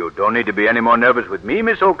 Well, you don't need to be any more nervous with me,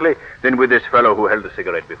 Miss Oakley, than with this fellow who held the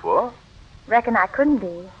cigarette before. Reckon I couldn't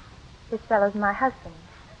be. This fellow's my husband.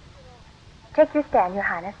 Take your stand, Your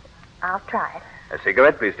Highness. I'll try it. A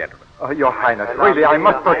cigarette, please, gentlemen. Oh, Your Highness, really, I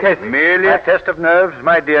must protest. Merely a test of nerves,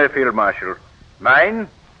 my dear Field Marshal. Mine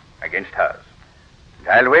against hers. And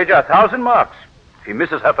I'll wager 1,000 marks if he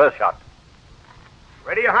misses her first shot.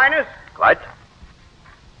 Ready, Your Highness? Quite.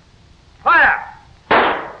 Fire!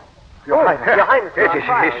 Your Highness.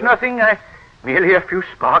 It's nothing. Merely a few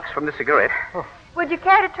sparks from the cigarette. Would you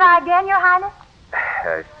care to try again, Your Highness?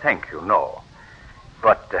 Thank you, no.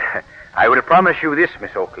 But I will promise you this,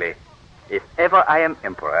 Miss Oakley. If ever I am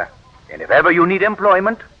emperor, and if ever you need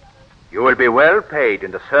employment, you will be well paid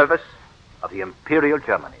in the service of the Imperial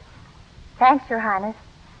Germany. Thanks, Your Highness.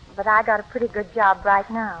 But I got a pretty good job right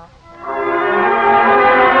now.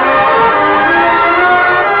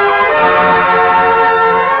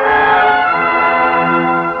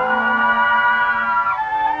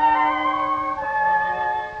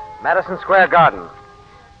 Madison Square Garden.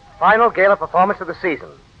 Final gala performance of the season.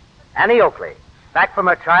 Annie Oakley, back from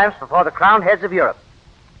her triumphs before the crowned heads of Europe.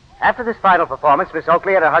 After this final performance, Miss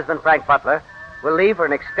Oakley and her husband, Frank Butler, will leave for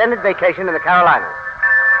an extended vacation in the Carolinas.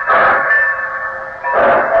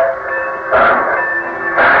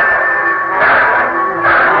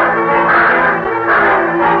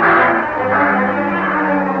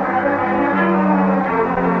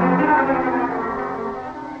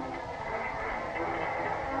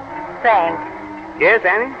 Yes,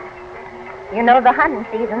 Annie? You know the hunting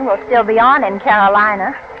season will still be on in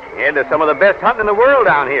Carolina. Yeah, there's some of the best hunting in the world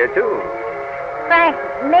down here, too. Frank,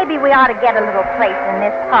 maybe we ought to get a little place in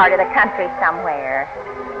this part of the country somewhere.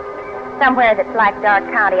 Somewhere that's like Dark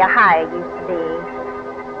County, Ohio used to be.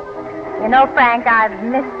 You know, Frank, I've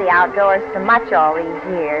missed the outdoors so much all these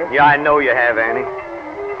years. Yeah, I know you have, Annie.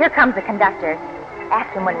 Here comes the conductor.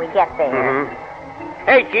 Ask him when we get there. Mm-hmm.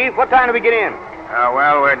 Hey, Chief, what time do we get in?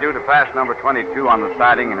 Well, we're due to pass number 22 on the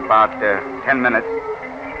siding in about 10 minutes.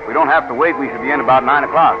 If we don't have to wait, we should be in about 9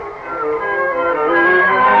 o'clock.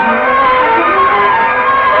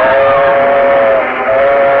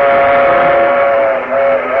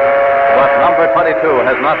 But number 22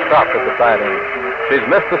 has not stopped at the siding. She's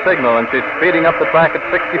missed the signal, and she's speeding up the track at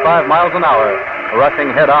 65 miles an hour,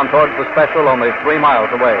 rushing head-on towards the special only 3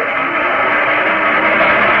 miles away.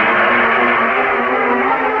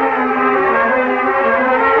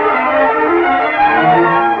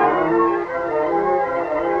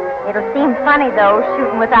 It'll seem funny, though,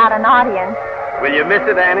 shooting without an audience. Will you miss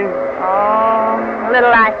it, Annie? Oh, a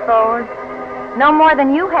little, I suppose. No more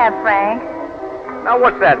than you have, Frank. Now,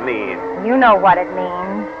 what's that mean? You know what it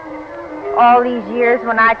means. All these years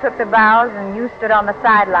when I took the bows and you stood on the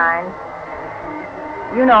sidelines.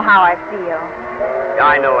 You know how I feel.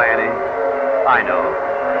 I know, Annie. I know.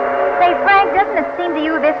 Say, Frank, doesn't it seem to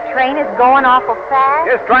you this train is going awful fast?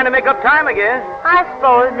 Just trying to make up time, I guess. I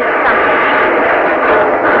suppose it's something.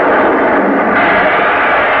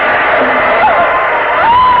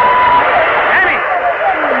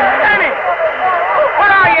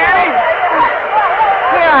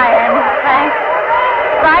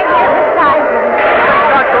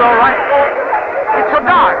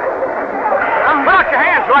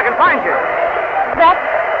 So I can find you. That's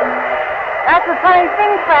the funny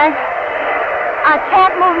thing, Frank. I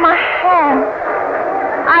can't move my hand.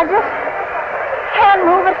 I just can't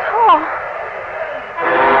move at all.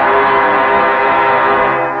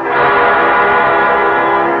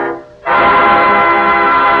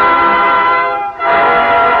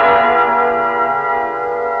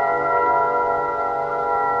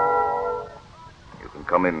 You can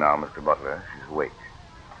come in now, Mr. Butler. She's awake.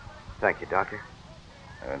 Thank you, Doctor.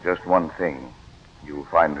 Just one thing. You'll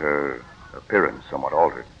find her appearance somewhat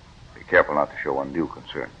altered. Be careful not to show undue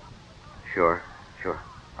concern. Sure.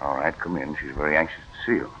 All right, come in. She's very anxious to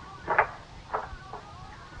see you.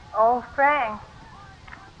 Oh, Frank.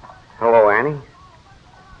 Hello, Annie.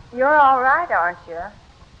 You're all right, aren't you?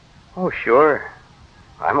 Oh, sure.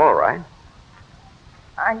 I'm all right.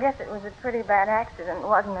 I guess it was a pretty bad accident,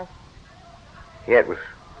 wasn't it? Yeah, it was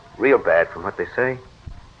real bad from what they say.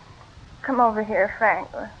 Come over here, Frank.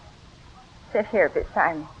 Sit here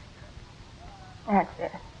beside me. That's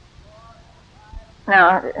it.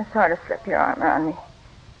 Now, sort of slip your arm around me.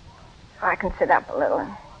 So I can sit up a little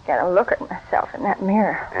and get a look at myself in that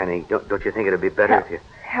mirror. Annie, don't you think it'd be better if you...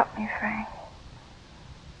 Help me, Frank.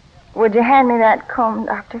 Would you hand me that comb,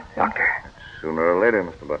 Doctor? Doctor. Sooner or later,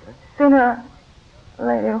 Mr. Butler. Sooner or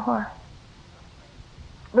later what?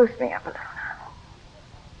 Boost me up a little now.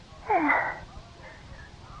 Yeah.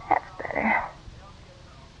 That's better.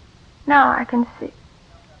 Now I can see.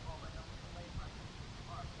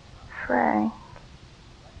 Frank.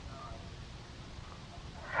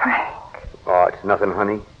 Oh, it's nothing,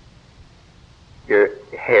 honey. Your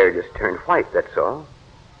hair just turned white, that's all.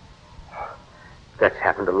 That's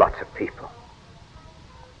happened to lots of people.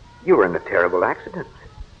 You were in a terrible accident.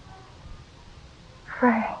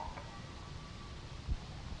 Frank.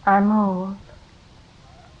 I'm old.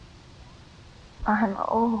 I'm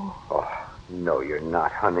old. Oh, no, you're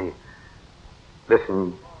not, honey.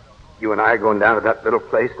 Listen, you and I are going down to that little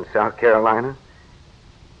place in South Carolina.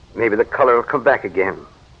 Maybe the color will come back again.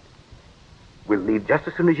 We'll leave just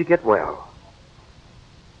as soon as you get well.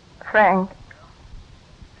 Frank,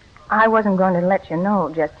 I wasn't going to let you know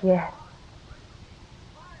just yet.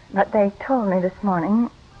 But they told me this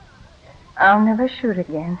morning I'll never shoot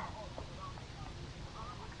again.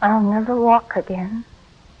 I'll never walk again.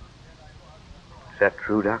 Is that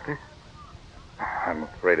true, Doctor? I'm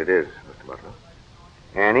afraid it is, Mr. Butler.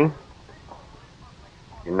 Annie,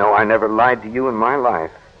 you know I never lied to you in my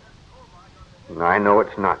life. And I know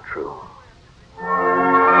it's not true.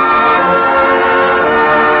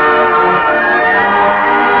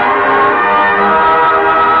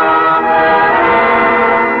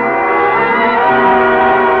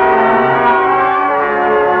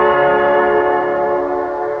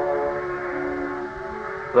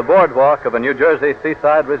 The boardwalk of a New Jersey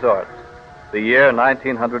seaside resort, the year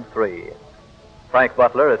 1903. Frank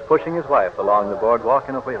Butler is pushing his wife along the boardwalk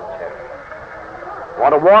in a wheelchair.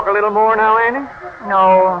 Want to walk a little more now, Annie?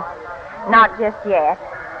 No. Not just yet.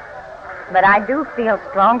 But I do feel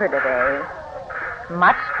stronger today.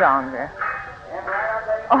 Much stronger.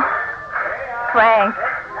 Oh, Frank,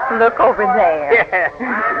 look over there. Yeah,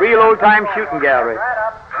 real old-time shooting gallery.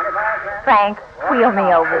 Frank, wheel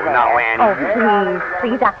me over there. Now, Annie. Oh,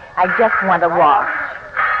 please, I just want to watch.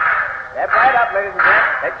 Step right up, ladies and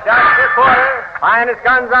gentlemen. Take shots for quarter. Finest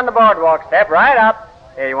guns on the boardwalk. Step right up.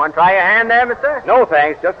 Hey, you want to try your hand there, mister? No,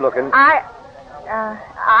 thanks. Just looking. I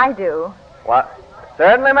do. What?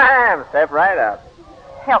 Certainly, ma'am. Step right up.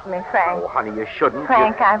 Help me, Frank. Oh, honey, you shouldn't.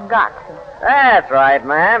 Frank, I've got to. That's right,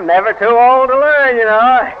 ma'am. Never too old to learn, you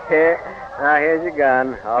know. Here. Now, here's your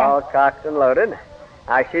gun. All cocked and loaded.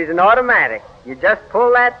 Now, she's an automatic. You just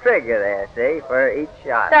pull that trigger there, see, for each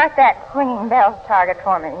shot. Start that swinging bell target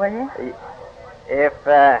for me, will you? If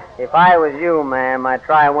I was you, ma'am, I'd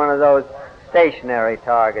try one of those stationary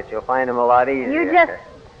targets. You'll find them a lot easier. You just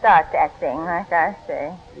start that thing, like I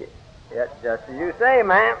say. Yeah, just as you say,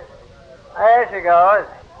 ma'am. There she goes.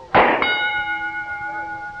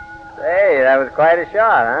 Say, that was quite a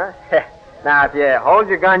shot, huh? Now, if you hold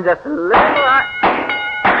your gun just a little...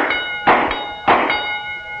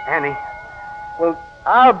 Annie, well,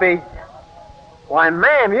 I'll be... Why,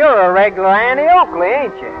 ma'am, you're a regular Annie Oakley,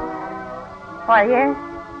 ain't you? Why, yes.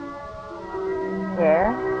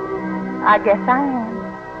 Yeah, I guess I am.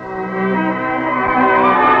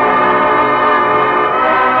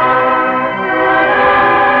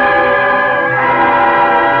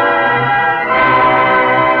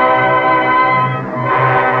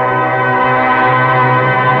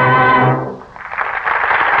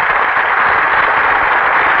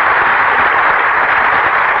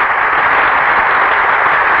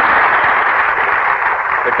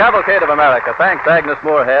 The Cavalcade of America thanks Agnes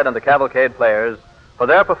Moorehead and the Cavalcade players for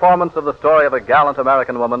their performance of the story of a gallant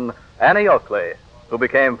American woman, Annie Oakley, who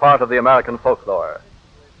became part of the American folklore.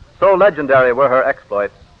 So legendary were her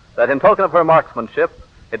exploits that in token of her marksmanship,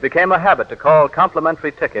 it became a habit to call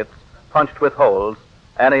complimentary tickets punched with holes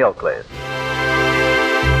Annie Oakley's.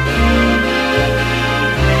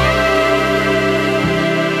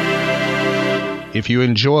 If you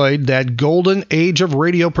enjoyed that golden age of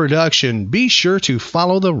radio production, be sure to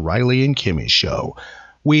follow the Riley and Kimmy Show.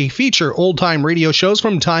 We feature old-time radio shows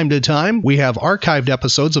from time to time. We have archived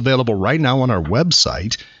episodes available right now on our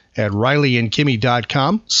website at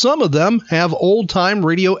rileyandkimmy.com. Some of them have old-time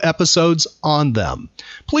radio episodes on them.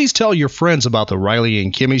 Please tell your friends about the Riley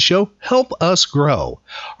and Kimmy Show. Help us grow.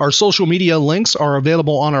 Our social media links are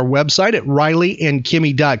available on our website at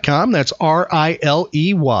rileyandkimmy.com. That's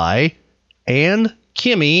R-I-L-E-Y and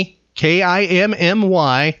Kimmy,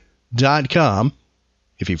 KIMMY.com.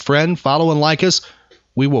 If you friend, follow, and like us,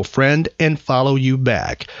 we will friend and follow you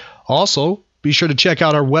back. Also, be sure to check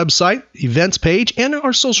out our website, events page, and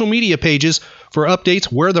our social media pages for updates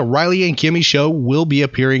where the Riley and Kimmy Show will be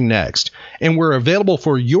appearing next. And we're available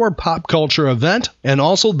for your pop culture event and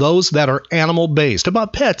also those that are animal-based,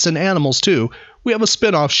 about pets and animals too. We have a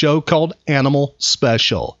spin-off show called Animal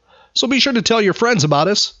Special. So be sure to tell your friends about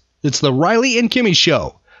us. It's the Riley and Kimmy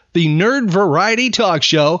Show, the nerd variety talk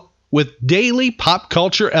show with daily pop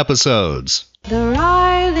culture episodes. The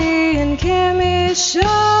Riley and Kimmy Show.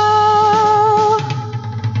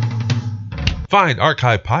 Find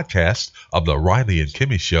archive podcasts of the Riley and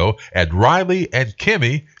Kimmy Show at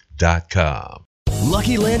rileyandkimmy.com.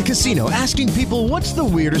 Lucky Land Casino, asking people, what's the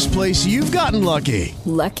weirdest place you've gotten lucky?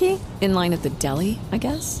 Lucky? In line at the deli, I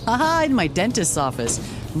guess? Aha, in my dentist's office.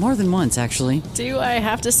 More than once, actually. Do I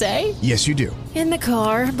have to say? Yes, you do. In the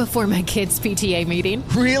car before my kids' PTA meeting.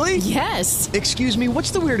 Really? Yes. Excuse me,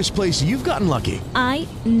 what's the weirdest place you've gotten lucky? I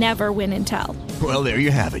never win and tell. Well, there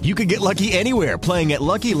you have it. You can get lucky anywhere, playing at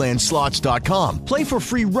LuckyLandSlots.com. Play for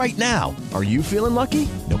free right now. Are you feeling lucky?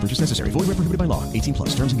 No purchase necessary. Void where prohibited by law.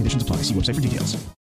 18+. Terms and conditions apply. See website for details.